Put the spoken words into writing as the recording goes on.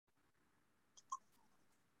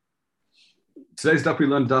Today's daf we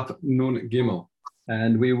learned daf nun gimel,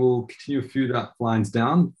 and we will continue a few lines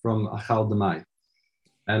down from achal demai.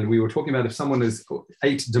 And we were talking about if someone has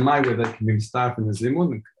ate demai, whether it can be starved from the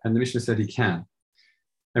zimun, and the Mishnah said he can.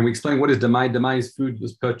 And we explained what is demai. Demai is food that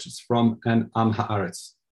was purchased from an am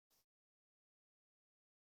haaretz.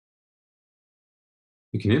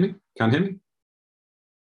 You can hear me? Can't hear me?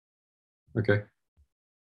 Okay,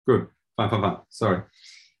 good. Fine. Sorry.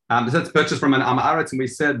 That's purchased from an am haaretz, and we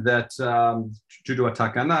said that due to a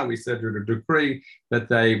takana, we said due to a decree that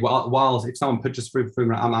they, while if someone purchased food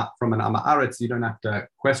from an am haaretz, you don't have to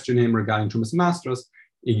question him regarding trumas masters.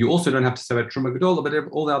 You also don't have to say about truma gedola, but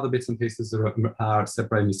all the other bits and pieces are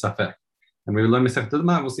separated misafek. And we will learn misafek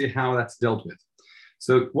dilma. We'll see how that's dealt with.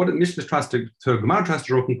 So what the Mishnah tries to Gemara tries to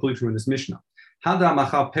draw a conclusion from this Mishnah. Hada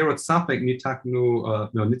machav perot safek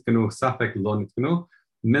nitaknu nitkanu safek lo nitkanu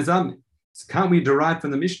mezam. So can't we derive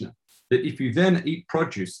from the Mishnah that if you then eat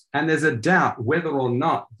produce and there's a doubt whether or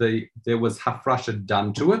not there was hafrasha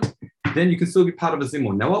done to it, then you can still be part of a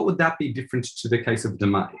zimun. Now, what would that be different to the case of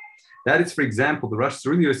demai? That is, for example, the Rosh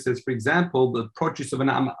Hashanah says, for example, the produce of a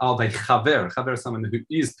chaver, someone who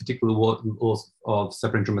is particularly of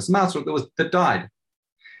separating trumas master that died,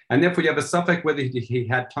 and therefore you have a suffix whether he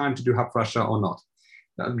had time to do hafrasha or not.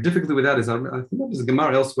 The difficulty with that is, I think there's a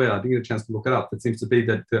Gemara elsewhere, I didn't get a chance to look it up, that seems to be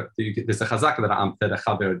that there's a chazaka that a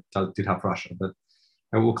chaver did hafrasha, but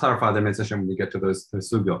we'll clarify them when we get to those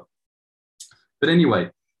sugya. But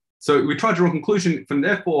anyway, so we try to draw a conclusion from,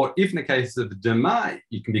 therefore, if in the case of demai,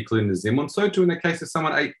 you can be included in the zimun, so too in the case of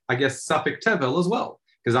someone ate, I guess, safek tevel as well,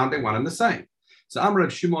 because aren't they one and the same? So Amr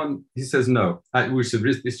Shimon, he says no. We should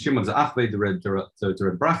this Shimon's achvei the red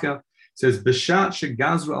Berachot. Says Beshat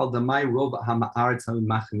shegazru al demai rov hamaaretz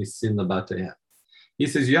hamachnisin labateha. He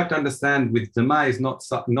says you have to understand with demai is not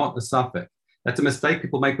a safek. That's a mistake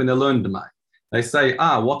people make when they learn demai. They say,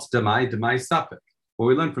 what's demai? Demai is safek. Well,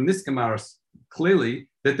 we learn from this Gemara clearly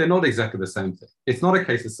that they're not exactly the same thing. It's not a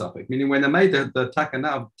case of safek. Meaning when they made the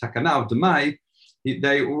takana of demai,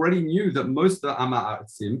 they already knew that most of the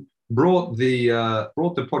amaaretzim brought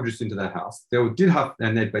the produce into their house. They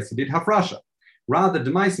basically did hafrasha. Rather,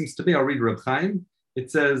 demai seems to be, I'll read Reb Chaim. It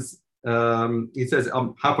says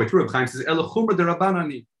halfway through, Reb Chaim says, Elo chumra de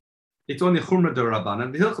rabbanani. It's only chumra de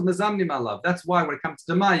rabbanan. V'hilch mezamnim alav. That's why when it comes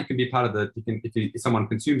to demai, you can be part of if someone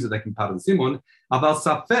consumes it, they can be part of the simon. Aval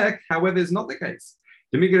safek, however, is not the case.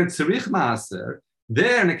 Demigir tzirich maaser.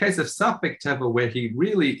 There, in the case of safek teva, where he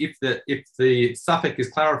really, if the safek is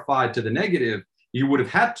clarified to the negative, you would have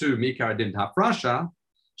had to mikar didn't have rasha.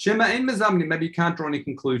 Shema ein mezamni, maybe you can't draw any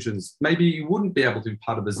conclusions. Maybe you wouldn't be able to be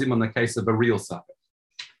part of a zim on the case of a real safek.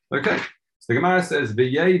 Okay, so the Gemara says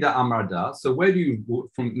v'yeda amrada. So where do you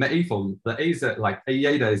from me'ifol the eza, like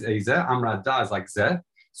yeda is eza, amrada is like zeh.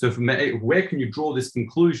 So from where can you draw this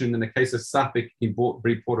conclusion in the case of safek he brought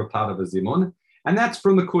a part of a zimon, and that's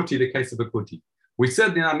from the kuti, the case of a kuti. We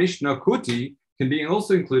said in our Mishnah kuti can be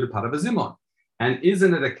also included part of a zimon. And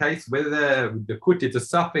isn't it a case whether the kuti, it's a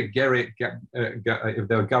safek if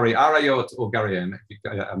they were gari arayot or gari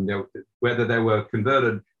whether they were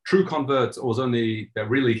converted, true converts, or was only they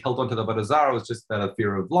really held onto the Badazara, was just that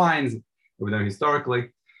fear of lines, we know historically.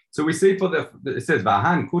 So we see it says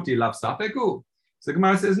Vahan kuti lav safeku. So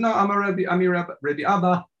Gemara says no, Amar Rabbi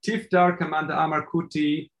Abba Tiftar Kamanda Amar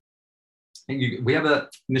kuti. And we have a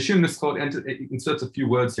Nishim Nischot inserts a few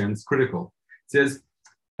words here, and it's critical. It says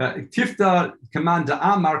Tiftar Commander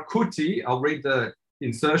Amar Kuti, I'll read the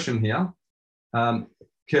insertion here,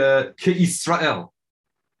 Ke Israel.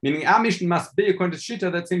 Meaning our mission must be, according to Shita,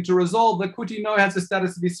 that seems to resolve that Kuti no has the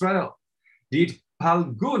status of Israel. Did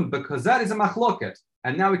Palgun, because that is a machloket.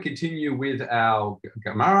 And now we continue with our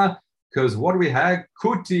Gemara, because what do we have?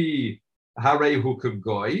 Kuti Harehu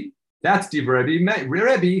Kugoi. That's Div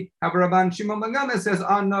Rebbe. However, Rabban Shimon ben Gamliel says,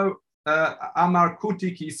 no. Amar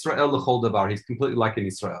kuti ki Israel l'chol davar. He's completely like in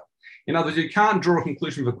Israel. In other words, you can't draw a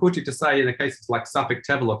conclusion for kuti to say in a case like safek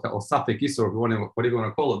tevel or safek isor, whatever you want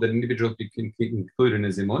to call it, that an individual can include in a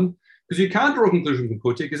zimun, because you can't draw a conclusion from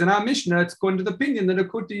kuti, because in our Mishnah it's according to the opinion that a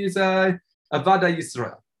kuti is a vada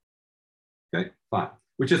Yisrael. Okay, fine.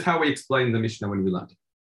 Which is how we explain the Mishnah when we learned it.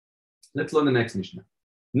 Let's learn the next Mishnah.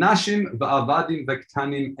 Nashim va'avadim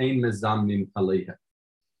v'ktanim ein mezamnim aleiha.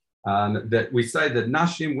 That we say that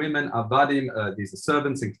nashim, women, avadim, these are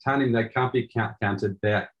servants, and ketanim, they can't be counted.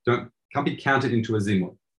 Can't be counted into a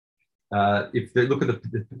zimun. If they look at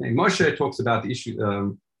the Moshe talks about the issue.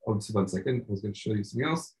 Just 1 second, I was going to show you something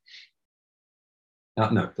else.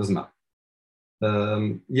 No, it doesn't matter.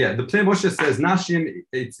 The Pnei Moshe says nashim.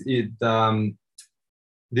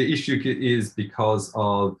 The issue is because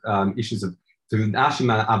of issues of So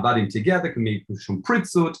Nashim and Abadim together can be Shum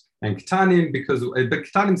Pritzut and Ktanim, because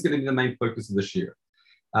Ktanim is going to be the main focus of this year.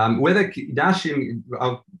 Whether Nashim,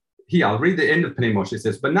 I'll read the end of Pnei Moshe. It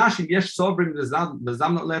says, "But Nashim yesh sobrim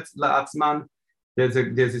v'zamnot le'atzman."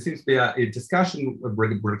 There seems to be a discussion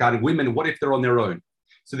regarding women. What if they're on their own?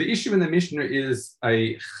 So the issue in the Mishnah is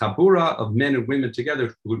a chabura of men and women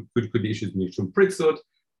together could be issues in Shum Pritzut.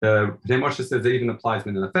 Pnei Moshe says it even applies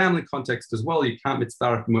men in a family context as well. You can't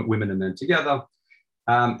mitzvah women and men together.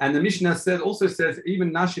 And the Mishnah also says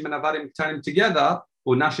even Nashim and Avadim Ktanim together,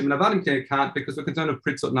 or Nashim and Avadim can't, because we're concerned with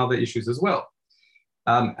Pritzot and other issues as well.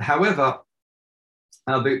 However,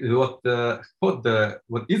 what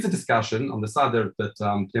is a discussion on the side that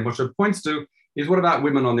Pnei Moshe points to is what about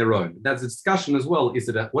women on their own? That's a discussion as well. Is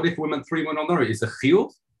it what if three women on their own? Is it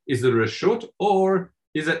chiyuv? Is it a reshut? Or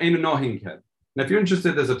is it ein nohin ken? Now, if you're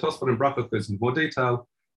interested, there's a Tosfot in Berachot that goes into more detail.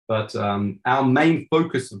 But our main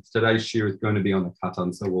focus of today's shir is going to be on the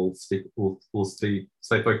katan, so we'll stay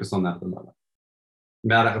focused on that at the moment.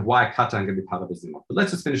 About why a katan can be part of a zimah. But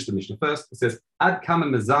let's just finish the Mishnah first. It says, ad kama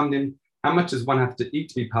mezamnin, how much does one have to eat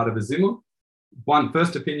to be part of a zimah? One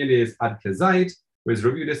first opinion is ad kezait, whereas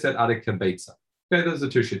Rav Yehuda said ad kebeitza. Okay, those are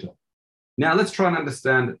two shittot. Now let's try and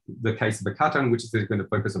understand the case of a katan, which is going to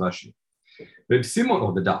focus of our shir. Reb Simon,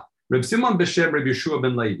 or the daf. Reb Simon b'shem Reb Yeshua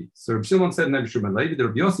ben Levi. So Reb Simon said Reb Yeshua ben Levi. The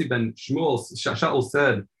Reb Yossi ben Shaul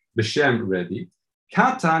said b'shem Rebbe.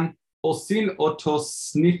 Katan osin oto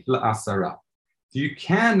snif la'asara. You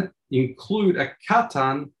can include a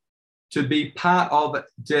katan to be part of,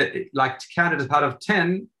 like to count it as part of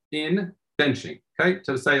 10 in benching. Okay,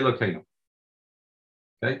 to say lokeno.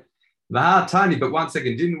 Okay, the tiny. But 1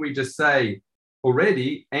 second, didn't we just say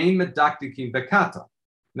already ein medaktikin bekatan?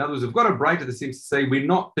 In other words, we've got a braita that seems to say we're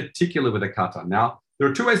not particular with a katan. Now, there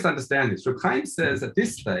are two ways to understand this. Reb Chaim says at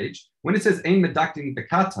this stage, when it says ein medaktin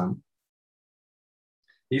bekatan,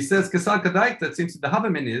 he says kasal kadait, that seems to the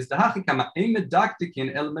havamin is the hachikama ein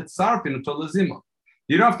medaktikin el metzarpin utolazimo.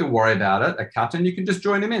 You don't have to worry about it. A katan, you can just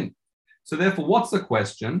join him in. So therefore, what's the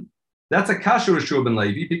question? That's a kasher Yeshua ben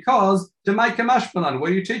Levi, because to make a mashmalan,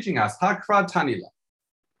 what are you teaching us? Hakra tanila.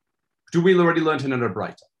 Do we already learn in a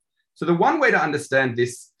braita? So the one way to understand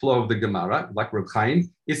this flow of the Gemara, like Reb Chaim,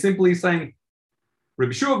 is simply saying,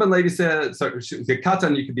 Rabbi Yeshua ben Levi says, so the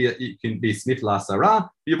katan, you can be snif la'asara.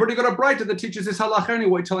 You've already got a braita that teaches this halacha, and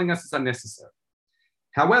what you're telling us is unnecessary.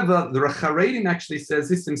 However, the Recharedim actually says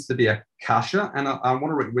this seems to be a kasha, and I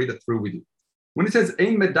want to read it through with you. When it says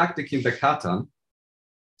ein medaktikin bekatan,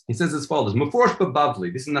 he says as follows: Mufrosh b'bavli.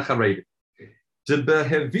 This is Recharedim. Talking about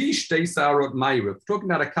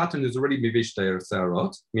a katan who's already mivish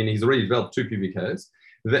sarot, meaning he's already developed 2 pubic hairs.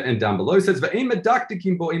 And down below it says,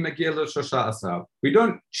 we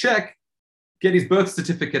don't check, get his birth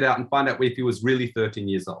certificate out and find out if he was really 13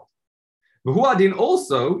 years old. Huadin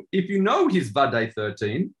also, if you know he's vaday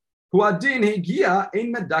 13, huadin higia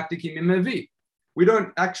ein medaktikim imevi. We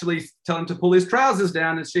don't actually tell him to pull his trousers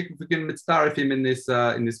down and shake mitzdarif him in this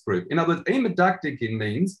group. In other words, ein medaktikim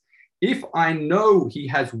means if I know he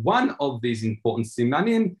has one of these important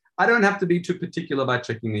simanim, I don't have to be too particular about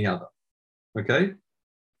checking the other. Okay?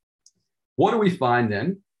 What do we find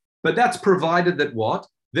then? But that's provided that what?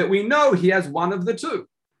 That we know he has one of the two.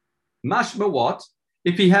 Mashma what?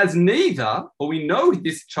 If he has neither, or we know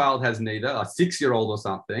this child has neither, a 6-year-old or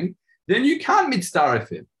something, then you can't mitzdarif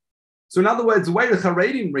him. So in other words, the way the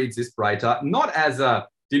Charedim reads this braita, not as a,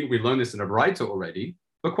 didn't we learn this in a braita already,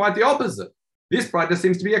 but quite the opposite. This braita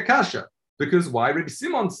seems to be a kasha, because why? Rabbi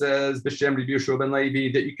Simon says, B'Shem Rabbi Yeshua ben Levi,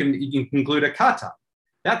 that you can include a katan.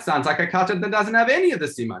 That sounds like a katan that doesn't have any of the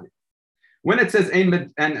simanim. When it says, and the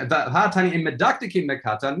hatani in medaktikim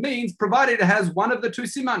katan means, provided it has one of the 2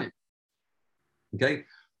 simanim. Okay?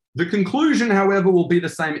 The conclusion, however, will be the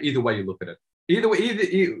same either way you look at it. Either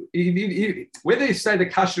whether you say the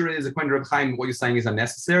kasha is according to Reb Chaim, what you're saying is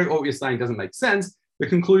unnecessary, or what you're saying doesn't make sense, the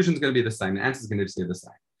conclusion is going to be the same. The answer is going to be the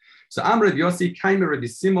same. So Amr Rav Yossi, Kaima Rabbi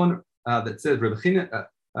Simon, that says Rabbi China,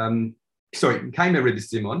 Kaima Rabbi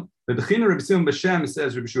Simon, Rabbi China Rabbi Simon B'Shem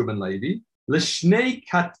says Rabbi Yeshua ben Levi, L'shnei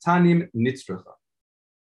katanim nitzracha.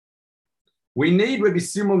 We need Rabbi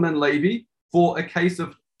Simon ben Levi for a case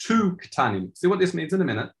of 2 katanim. See what this means in a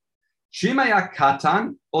minute. Shimaya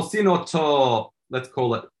katan, osinoto, let's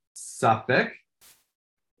call it safek,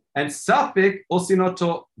 and safek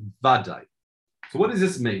osinoto vadai. So what does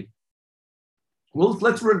this mean? Well,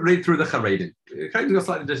 let's read through the Charedim. Charedim got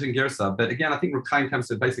slightly different gersa, but again, I think Reb Chaim comes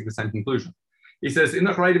to basically the same conclusion. He says, in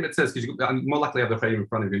the Charedim it says, because you more likely have the Charedim in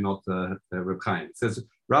front of you, not Reb Chaim. It says,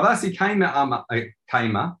 Ravasi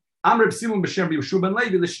kaima, Am Reb Simon b'Shem Yeshua ben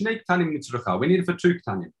Levi l'shnei ktanim nitzracha. We need it for 2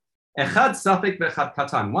 ktanim. Echad suffix ve'echad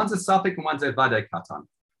katan. One's a suffix and one's a vadai katan.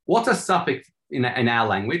 What's a suffix in our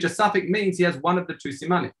language? A suffix means he has one of the two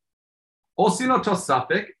simanim. Or sinoto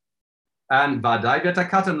suffix and vadai ve'eta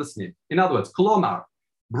katan l'snif. In other words, kolomar,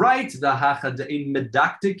 bright the hachad in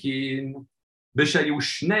medaktikin b'shayu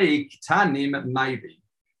shnei ktanim maybe.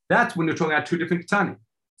 That's when you're talking about two different ktanim.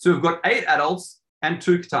 So we've got 8 adults and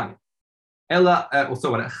 2 ktanim. Ella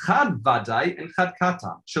also what? Chad vadai and chad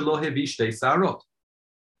katan shelo hevi shtei sarot.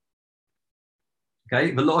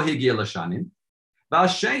 Okay, v'lo higia l'shanim.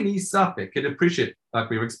 V'asheni safek could appreciate, like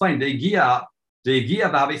we were explaining, the higia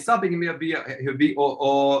v'havi safek hevi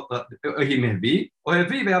or hevi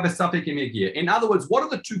v'havi safek higia. In other words, what are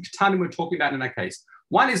the 2 katanim we're talking about in that case?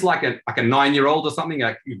 One is like a 9-year-old or something,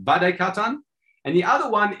 a vadei katan, and the other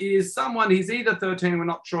one is someone he's either 13, we're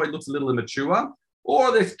not sure, he looks a little immature,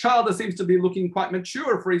 or this child that seems to be looking quite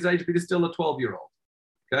mature for his age, but he's still a 12-year-old.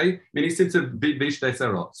 Okay, I mean, he seems to be vishtei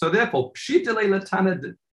sarot. So therefore, pshitele latana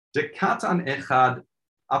de katan echad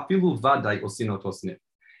afilu vadai osinot osnif.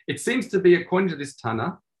 It seems to be, according to this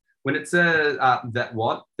Tana, when it says that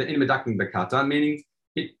what the in medakting the katan, meaning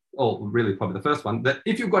it, or really probably the first one, that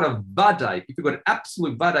if you've got a vadai, if you've got an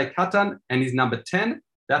absolute vadai katan and he's number 10,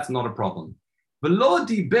 that's not a problem. V'lo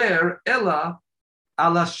diber ella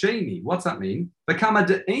ala sheni. What's that mean? V'kama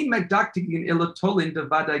de ein medakting in elotolin de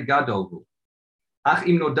vadai gadolhu. What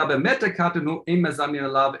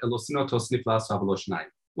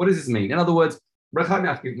does this mean? In other words,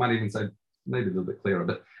 Berachot might even say, maybe a little bit clearer,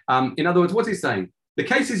 but in other words, what's he saying? The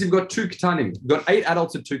case is you've got 2 ketanim, you've got 8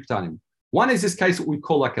 adults and 2 ketanim. One is this case what we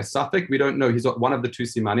call like a suffix. We don't know, he's got one of the 2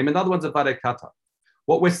 simanim, and the other one's a vadei kata.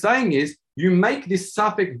 What we're saying is you make this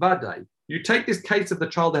suffix vadei. You take this case of the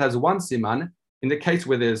child that has 1 siman, in the case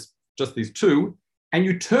where there's just these 2, and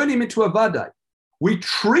you turn him into a vadei. We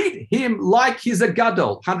treat him like he's a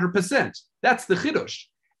gadol, 100%. That's the chidush.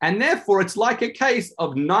 And therefore, it's like a case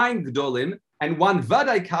of 9 gdolim and 1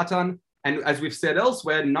 vadai katan. And as we've said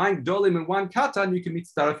elsewhere, 9 gdolim and 1 katan, you can meet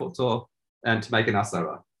staraf oto and to make an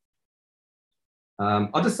asara.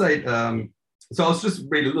 I'll just say, so I'll just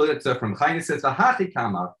read a little bit from Chaim. It says, "V'hachi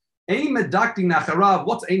kamar, ein medakting nacharav."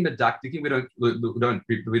 What's ein medakting? We don't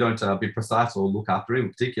be precise or look after him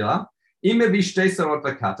in particular. He said, we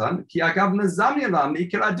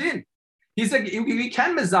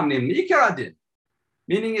can mezamnim nikaradin,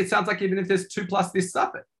 meaning it sounds like even if there's 2 plus this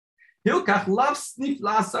suffix. Hilkach love snif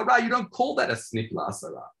la'asara. You don't call that a snif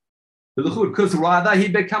la'asara. Because rather he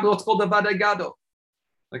becomes what's called a vadai gadol.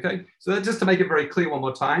 Okay, so just to make it very clear one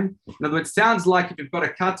more time. In other words, it sounds like if you've got a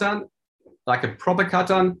katan, like a proper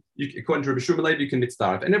katan, according to Rabbi Shmuel, you can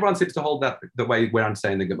mitzdaref. And everyone seems to hold that the way where I'm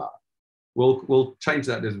saying the Gemara. We'll change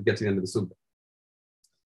that as we get to the end of the sugya.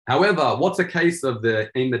 However, what's a case of the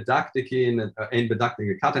ein medaktikin and ein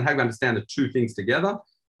medaktik katan? How do we understand the 2 things together?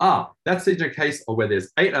 That's in a case of where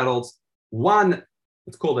there's 8 adults. One,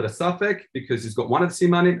 let's call it a suffix because he's got 1 of the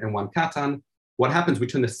simanim and 1 katan. What happens? We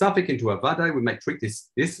turn the suffix into a vadai. We treat this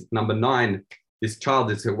number 9, this child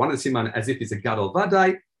is 1 of the simanim as if he's a gadol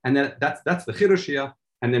vadai, and then that's the chidush here.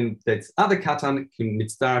 And then this other katan can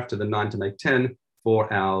mitzdaref to the 9 to make 10 for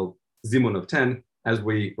our zimun of 10, as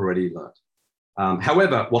we already learned.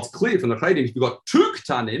 However, what's clear from the Chaydim, if you've got 2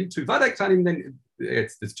 ktanim, 2 vadai ktanim, then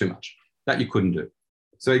it's too much. That you couldn't do.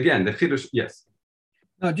 So again, the chidush, yes.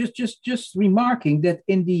 No, just remarking that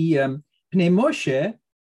in the Pnei Moshe,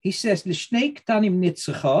 he says l'shnei ktanim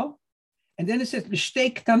nitzacha, and then it says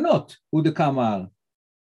l'shtei ktanot hu de kamar.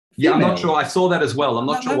 Yeah, I'm not sure. I saw that as well. I'm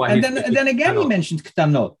not sure why. And then again, he mentioned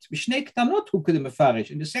ktanot. L'shnei ktanot hu kedem mefarish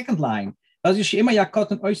in the second line. No,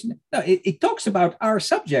 it talks about our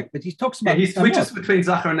subject, but he talks about. He switches between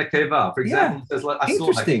Zachar and Nekeva. For example, he says, I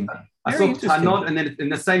saw Tanot, and then in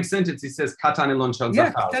the same sentence, he says Katan Elon Shal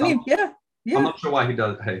Zachar. I'm not sure why he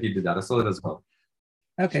did that. I saw that as well.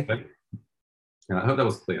 Okay. Yeah, I hope that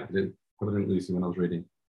was clear. I didn't lose you when I was reading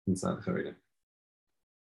inside the Harida.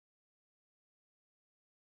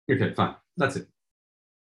 Okay, fine. That's it.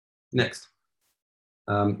 Next.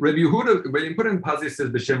 Rabbi Yehuda, when you put in Pazi, says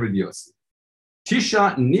B'Shem Rabbi Yossi.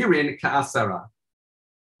 Tisha nirin ka'asara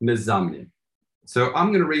mezamnim. So I'm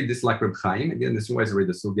going to read this like Reb Chaim. Again, there's two ways to read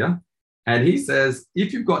the sugya. And he says,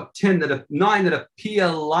 if you've got 9 that appear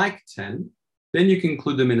like 10, then you can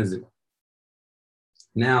include them in a zimah.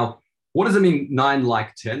 Now, what does it mean 9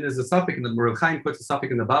 like 10? There's a suffix in the Reb Chaim puts a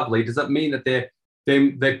suffix in the Bavli. Does that mean that they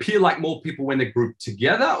appear like more people when they're grouped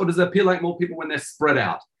together, or does it appear like more people when they're spread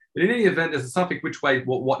out? But in any event, there's a suffix which way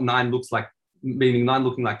what 9 looks like, meaning 9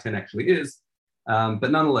 looking like 10 actually is.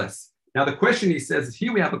 But nonetheless, now the question he says is,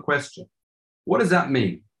 here we have a question. What does that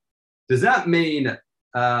mean? Does that mean,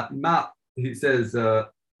 he says,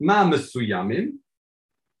 ma mesuyamin,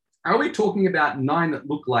 Are we talking about 9 that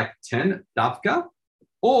look like 10, davka?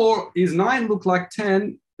 Or is 9 look like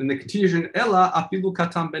 10 in the continuation, ella afilu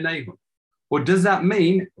katan benehun? Or does that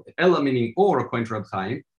mean, ella meaning or, according to Reb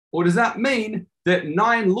Chaim, or does that mean that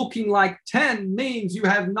 9 looking like 10 means you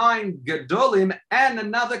have 9 gedolim and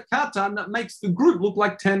another katan that makes the group look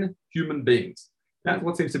like 10 human beings? That's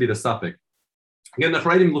what seems to be the suffix. Again, the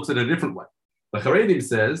Haredim looks at it a different way. The Haredim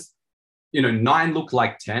says, 9 look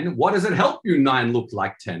like 10. What does it help you 9 look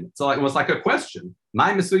like 10? It's almost like a question.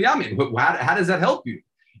 How does that help you?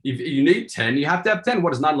 If you need 10, you have to have 10.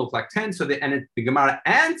 What does 9 look like 10? So the Gemara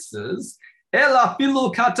answers, Ela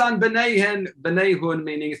filu katan benehun,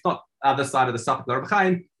 meaning it's not other side of the suffix of Reb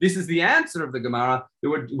Chaim. This is the answer of the Gemara.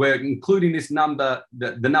 We're including this number,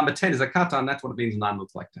 the number 10 is a katan. That's what it means 9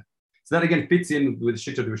 looks like 10. So that again fits in with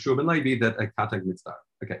Shita of Yeshua ben Levi that a katan mitzvah.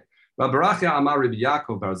 Okay. Well, Berachot Amar Rabbi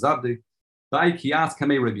Yaakov bar Zabdi, Vai Kiyas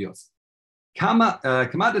Kamei Rabbi Yosef. Kama de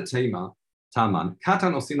Taman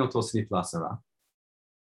katan osinoto snif lasara.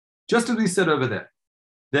 Just as we said over there,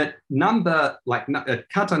 that number like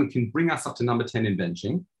katan can bring us up to number 10 in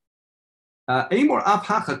benching. Amor av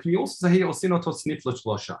hacha, can you also say here osinoto snif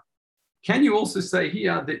l'shlosha? Can you also say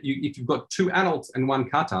here that if you've got 2 adults and 1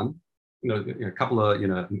 katan, a couple of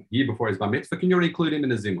a year before his bar mitzvah, can you include him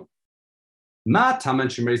in a zimun? Ma taman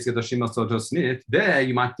shemreis gedoshim osoto snif. There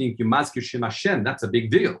you might think you mazkir Shem Hashem. That's a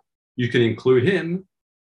big deal. You can include him.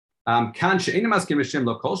 Kan she'ena mazkir Hashem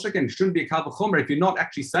lo kol sheken. Shouldn't be a kal v'chomer if you're not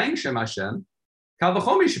actually saying Shem Hashem. Kal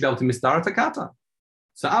v'chomer you should be able to misdarat a katan.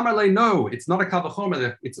 So Amar le, no, it's not a kal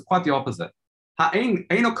v'chomer. It's quite the opposite.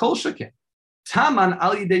 Ha'eino kol sheken. Taman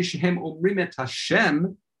al yidei shehem omrim et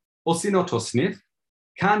Hashem osinoto snif.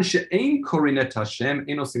 Kan she'ein korin et Hashem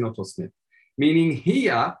ein osinoto snif. Meaning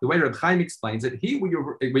here, the way Reb Chaim explains it, here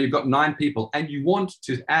where you've got 9 people and you want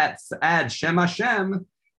to add Shem Hashem,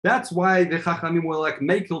 that's why the Chachamim will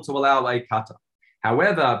make it to allow a kata.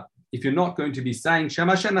 However, if you're not going to be saying Shem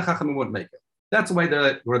Hashem, the Chachamim won't make it. That's the way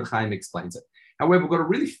the Reb Chaim explains it. However, we've got a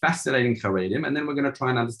really fascinating Charedim, and then we're going to try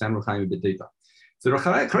and understand Reb Chaim a bit deeper. So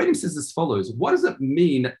Charedim says as follows: what does it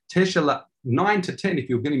mean, 9 to 10, if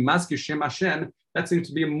you're getting Mazkir Shem Hashem, that seems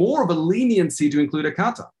to be more of a leniency to include a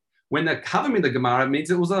kata. When they're covering the Gemara, it means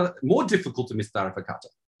it was more difficult to misdarif a kata.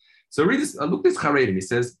 So read this, look at this Haredim. He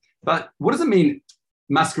says, but what does it mean,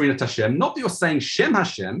 Maskrin et Hashem? Not that you're saying Shem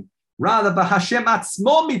Hashem, rather, but Hashem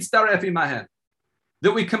atzmo mitzdaref imahem.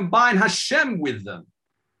 That we combine Hashem with them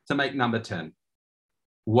to make number 10.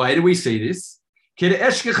 Why do we see this? We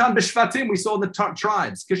saw the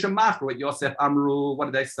tribes. Kishamachru at Yosef Amru, what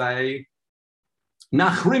did they say?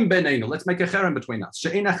 Nachrim beneinu, let's make a cherem between us.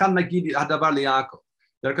 She'inachan nagidi hadavar li'Yaakov.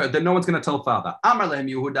 Then no one's going to tell father. Amar lehem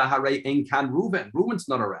Yehuda harei ein kan Reuven. Reuven's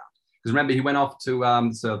not around. Because remember, he went off to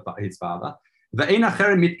serve his father. Ve'ein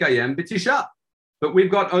hacherem mitkayem b'tisha. But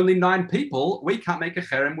we've got only 9 people. We can't make a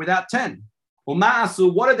cherem without 10.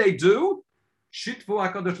 Uma'asu, what do?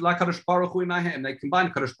 Shitvu HaKadosh Baruch Hu imahem. They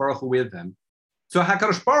combined Kadosh Baruch Hu with them. So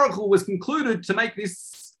HaKadosh Baruch Hu was concluded to make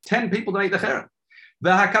these 10 people to make the cherem.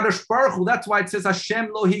 The HaKadosh Baruch Hu, that's why it says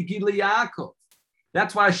Hashem lo higid liYaakov.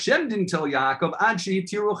 That's why Hashem didn't tell Yaakov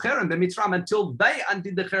until they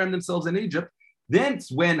undid the cherem themselves in Egypt. That's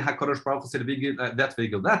when HaKadosh Baruch Hu said, that's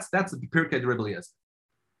vigil. That's the Pirkei Rebbe Eliezer.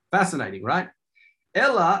 Fascinating, right?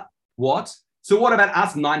 Ella, what? So what about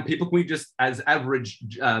us 9 people? Can we just, as average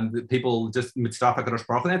people, just mitzvah HaKadosh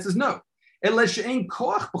Baruch Hu? The answer is no. We're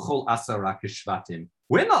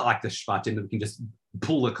not like the Shvatim that we can just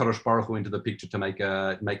pull the Kadosh Baruch Hu into the picture to make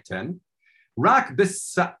 10. Rak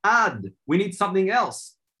b'sa'ad, we need something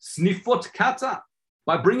else. Snifot kata,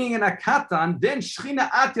 by bringing in a katan, then shchina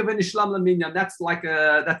atya v'nishlam l'minyan. That's like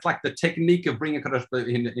the technique of bringing Kadosh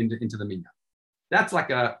into the minyan. That's like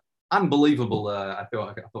a unbelievable. I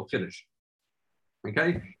thought chiddush.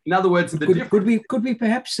 Okay. In other words, could we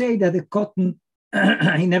perhaps say that a cotton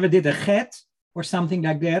he never did a chet or something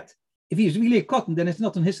like that? If he's really a cotton, then it's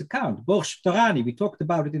not on his account. Boch Shtorani, we talked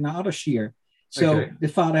about it in our other shir. So the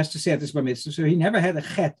father has to say this by mitzvah. So he never had a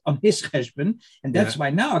chet on his cheshbon, and that's why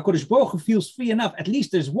now HaKadosh Baruch Hu feels free enough. At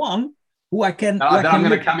least there's one who I can. I'm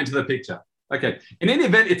going to come into the picture. Okay. In any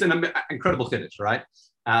event, it's an incredible chiddush, right?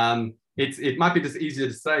 It might be just easier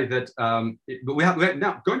to say that, but we have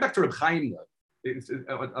now going back to Reb Chaim though.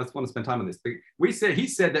 I just want to spend time on this. He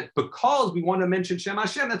said that because we want to mention Shem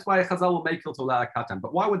Hashem, that's why Chazal will make it to allow a katan.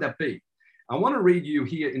 But why would that be? I want to read you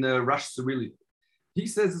here in the Rosh Surili. He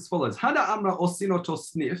says as follows: Hada Amra Osinoto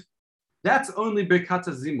Snif. That's only Berkata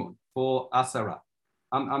Zimun for Asara.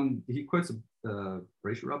 He quotes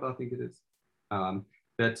Berachot Rabbah, I think it is.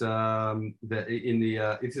 That in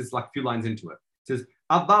the it is like a few lines into it. It says,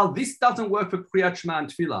 Aval, this doesn't work for Kriyat Shema and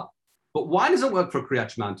Tefillah. But why does it work for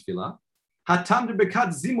Kriyat Shema and Tefillah? Hatam de Bekat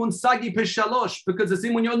Zimun Sagi Peshalosh, because the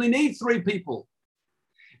Zimun you only need 3 people.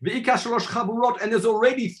 V'ikashalosh Chaburot, and there's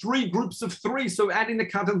already 3 groups of 3, so adding the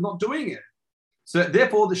katan is not doing it. So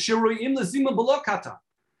therefore, the Shiruim the Zimun below katan.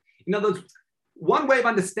 In other words, one way of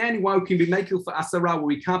understanding why we can be makil for Asara where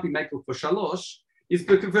we can't be makil for Shalosh is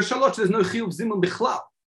because for Shalosh there's no Chiyuv Zimun Bichlal.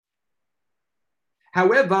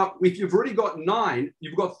 However, if you've already got 9,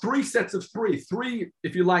 you've got 3 sets of 3,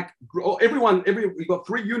 if you like, or you've got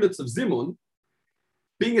 3 units of Zimun.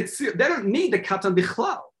 They don't need the Katan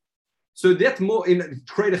Bichlal. So that's more in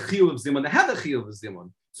create a Chiyuv of Zimun. They have a Chiyuv of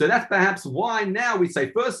Zimun. So that's perhaps why now we say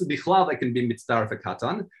first the Bichlal they can be mitzvah for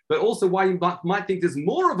Katan, but also why you might think there's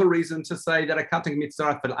more of a reason to say that a Katan can be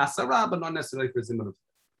mitzvah for Asara, but not necessarily for Zimun.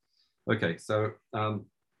 Okay, so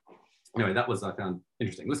anyway, that was I found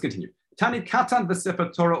interesting. Let's continue. Tani Katan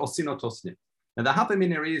v'Sefer Torah or Sinotosnim. Now the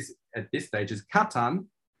Hapaminir is at this stage is Katan,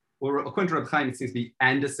 or according to Reb Chaim it seems to be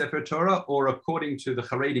and a Sefer Torah, or according to the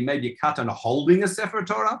Haredi maybe a Katan holding a Sefer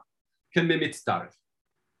Torah can be mitzvah.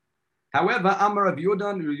 However, Amar Rav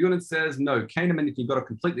Yudan says no. Kahneman, you got it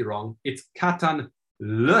completely wrong. It's Katan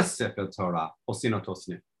le Sefer Torah or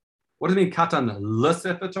Sinotosnim. What does it mean Katan le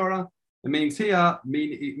Sefer Torah? It means here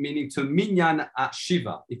meaning to minyan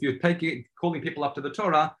shiva. If you're calling people up to the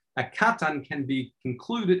Torah, a katan can be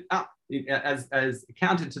concluded up as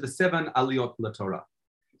counted to the 7 aliyot la Torah.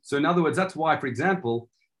 So in other words, that's why, for example,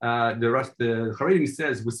 the Haredim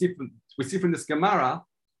says we see from this Gemara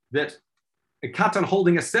that a katan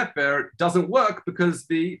holding a sefer doesn't work because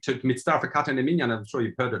to mitzvah for katan and minyan, I'm sure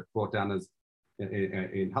you've heard it brought down as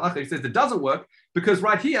in halacha. He says it doesn't work because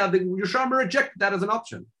right here the Yerushalmi rejected that as an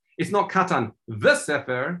option. It's not katan the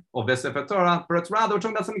sefer or the sefer Torah, but it's rather we're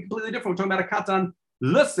talking about something completely different. We're talking about a katan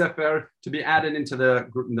le sefer to be added into the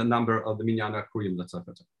number of the minyan kurim le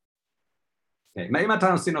sefer. Okay,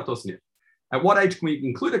 at what age can we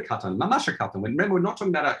include a katan? Mamash katan. Remember, we're not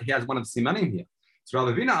talking about he has one of the simanim here. So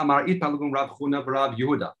Ravina Amar Itpalugum Rav Chuna Rav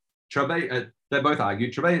Yehuda. They both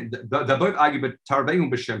argue. They both argue, but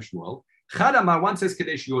Tarveim b'Shem Shmuel. Chad Amar one says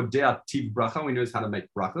Kadesh Yodea Tiv Bracha. We knows how to make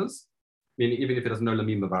brachas, meaning even if it doesn't know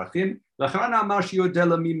Lamim Mavarachim. Lacharana Amar Shiyodea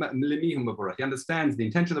Lamihum Mavarach. He understands the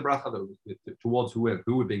intention of the bracha towards who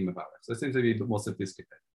we're being Mavarach. So it seems to be a bit more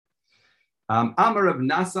sophisticated. Amar of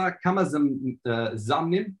Nasa Kama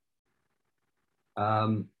Zamnim.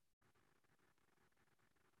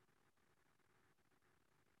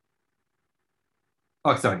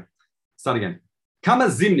 Oh, sorry. Start again. Kama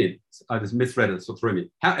zimnin. I just misread it, so through me.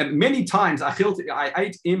 Many times I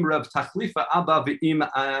ate imrav tachlifa abba ve'im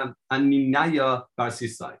aninaya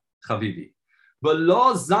barsisai chavivi.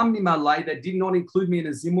 V'lo zamnim alai, that did not include me in a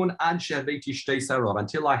zimun ad shehaveti shtei sarot,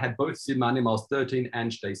 until I had both simanim. I was 13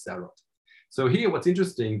 and shtei sarot. So here, what's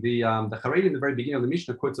interesting, the Haredi in the very beginning of the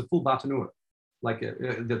Mishnah quotes a full Bartanura. Like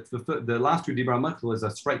the last 2 Dibra Machal is a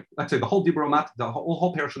straight. Actually, the whole Dibra Mat, the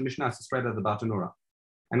whole parish of the Mishnah is straight out of the Bartanura.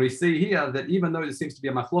 And we see here that even though there seems to be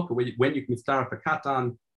a machloka when you can start a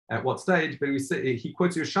katan at what stage, but we see he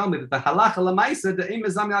quotes Yerushalmi that the halacha lemaisa the im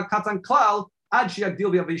mezamni al katan klal ad she'agdil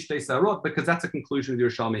v'yavish shtei sarot, because that's a conclusion of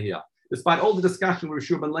Yerushalmi here. Despite all the discussion with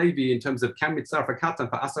Rishub and Levi in terms of can mitzvah for katan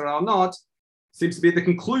for asara or not, seems to be the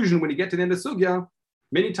conclusion when you get to the end of sugya.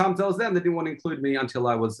 Many times tells them they didn't want to include me until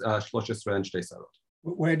I was shlosh esrei and shtei sarot.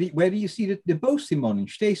 Where do you see the both simonim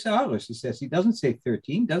shtei sarot? It says he doesn't say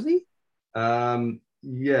 13, does he?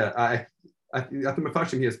 Yeah, I think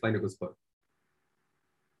Mepharshim here explained it was both.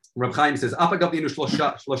 Reb Chaim says, "Apagavinu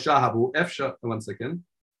shlosha habu efsha." 1 second.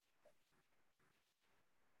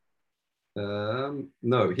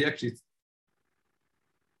 No, he actually.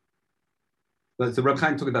 So Reb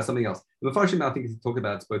Chaim talked about something else. Mepharshim, I think he talked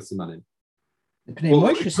about it's both simanim.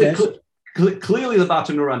 Clearly, the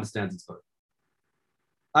Bartanura understands it's both.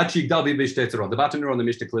 Actually, the Bartanura on the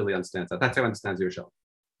Mishnah clearly understands that. That's how he understands Yerushalmi.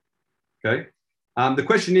 Okay. The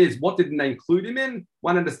question is, what didn't they include him in?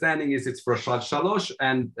 One understanding is it's for a shalosh,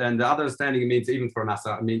 and the other understanding means even for an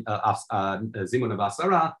asara, zimun of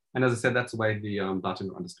asara. And as I said, that's the way the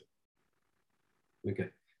Bartanura understood. Okay,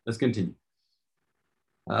 let's continue.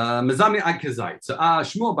 Mezami Akazait. So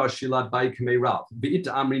Shmuel bar Shilad by Kamei Rav. Be'it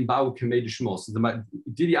Amrin Ba'u Kamei Shmuel. So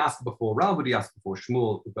did he ask before Rav? Or did he ask before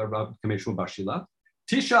Shmuel? Rav Kamei Shmuel bar Shilad.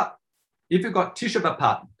 Tisha. If you've got Tisha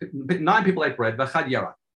Bapat, 9 people ate bread. V'chad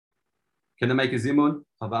Yara. Can they make a zimun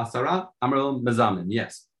of asara? Amrul mezamin.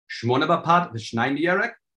 Yes. Shmona Bapat v'shnayim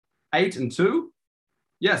yerek. 8 and 2.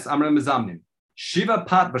 Yes. Amrul mezamin. Shiva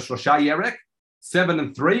Pat v'shlosha yerek. 7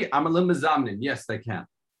 and 3. Amrul mezamin. Yes, they can.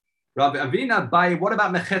 Rabbi Avina by what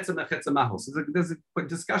about mechetza mahos? So there's a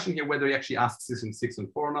discussion here whether he actually asks 6 and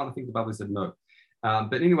 4 or not. I think the Bible said no.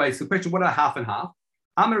 But anyway, so the question: what are half and half?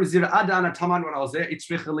 When I was there,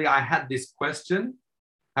 I had this question.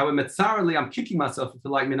 However, I'm kicking myself if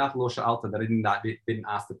like Menach Lo Sha'alta that I didn't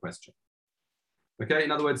ask the question. Okay,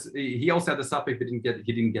 in other words, he also had the suffix, but he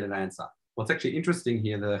didn't get an answer. What's actually interesting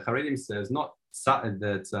here, the Haredim says not that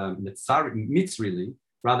mitzrili,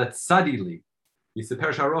 rather tzadili. He's the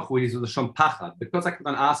Perish HaRoch, he's with the Shom Pachad. Because I kept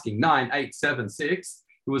on asking 9, 8, 7, 6,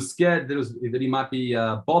 he was scared that he might be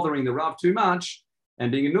bothering the Rav too much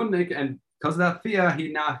and being a nunnik, and because of that fear,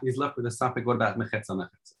 he's left with a suffix. What about mechetza,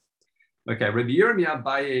 mechetza? Okay, Rabbi Yirmiyah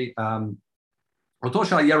by a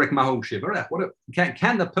Otosha Yerek Mahu Shiva.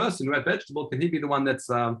 Can the person who had vegetable, can he be the one that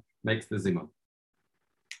makes the zimun?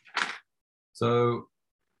 So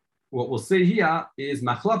what we'll see here is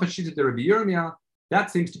Machlaf Shita de Rabbi Yirmiyah.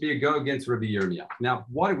 That seems to be a go against Rabbi Yirmiyah. Now,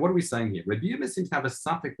 what are we saying here? Rabbi Yirmiyah seems to have a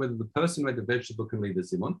suffix whether the person who had the vegetable can leave the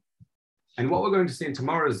zimun. And what we're going to see in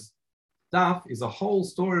tomorrow's daf is a whole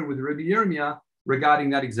story with Rabbi Yirmiyah regarding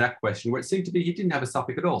that exact question, where it seemed to be he didn't have a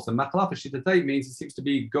suffix at all. So Machlaf Shita means he seems to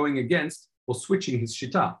be going against or switching his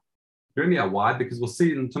shita. Why? Because we'll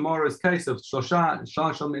see in tomorrow's case of Shloshah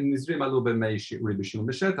in Nizrim a little bit Rabbi Shimon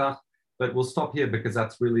B'Shetach, but we'll stop here because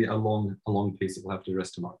that's really a long piece that we'll have to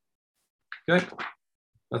address tomorrow. Okay,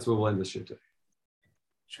 that's where we'll end the shita.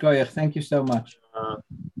 Shkoyach, thank you so much.